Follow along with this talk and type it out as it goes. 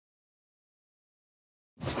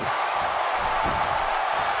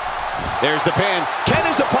There's the pin. Can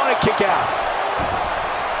his opponent kick out?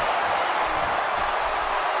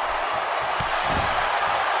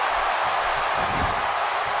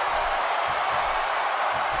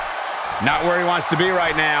 Not where he wants to be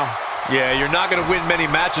right now. Yeah, you're not going to win many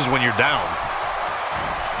matches when you're down.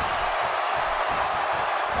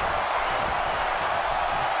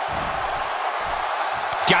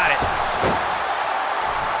 Got it.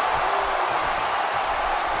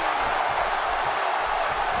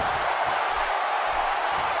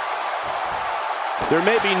 There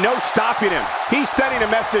may be no stopping him. He's sending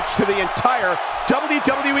a message to the entire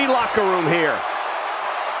WWE locker room here.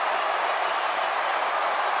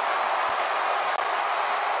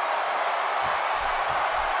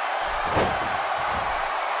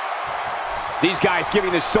 These guys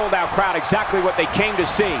giving this sold-out crowd exactly what they came to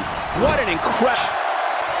see. What an incredible...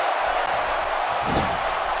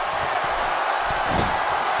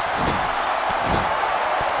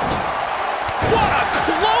 What a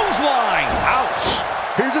clothesline! Ouch!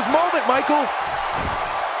 Here's his moment, Michael.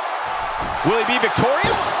 Will he be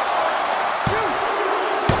victorious?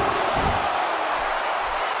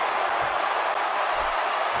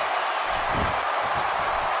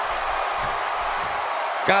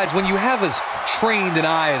 Guys, when you have as trained an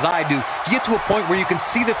eye as I do, you get to a point where you can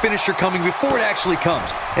see the finisher coming before it actually comes.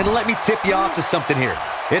 And let me tip you off to something here.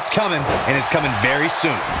 It's coming, and it's coming very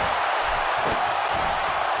soon.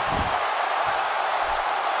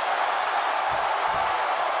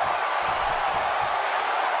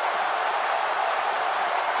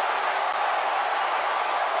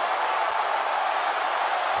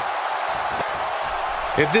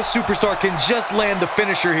 If this superstar can just land the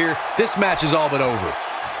finisher here, this match is all but over.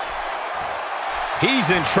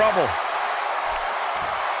 He's in trouble.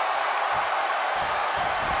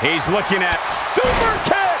 He's looking at super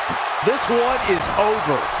kick. This one is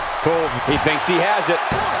over. Cole, he thinks he has it.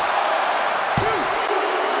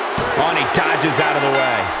 Oh, and he dodges out of the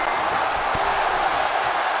way.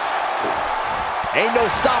 Ain't no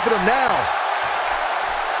stopping him now.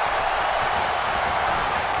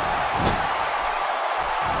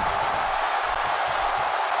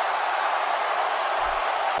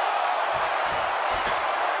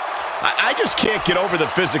 I just can't get over the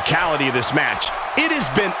physicality of this match. It has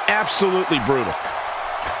been absolutely brutal.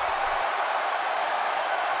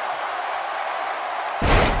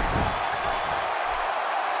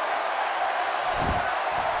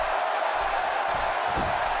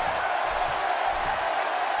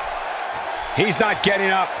 He's not getting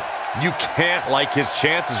up. You can't like his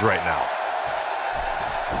chances right now.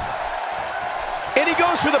 And he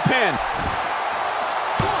goes for the pin.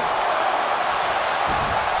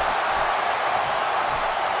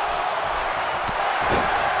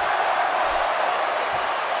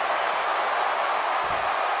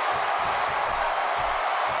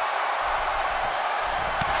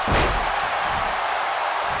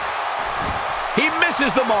 He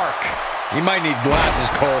misses the mark. He might need glasses,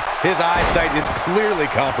 Cole. His eyesight is clearly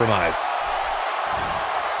compromised.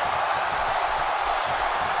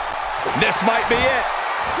 This might be it.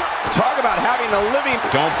 Talk about having the living...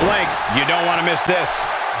 Don't blink. You don't want to miss this.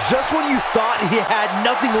 Just when you thought he had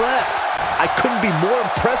nothing left. I couldn't be more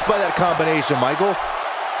impressed by that combination, Michael.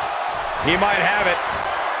 He might have it.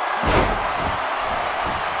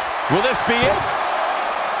 Will this be it?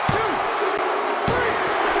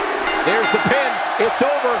 There's the pin. It's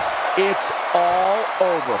over. It's all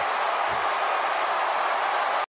over.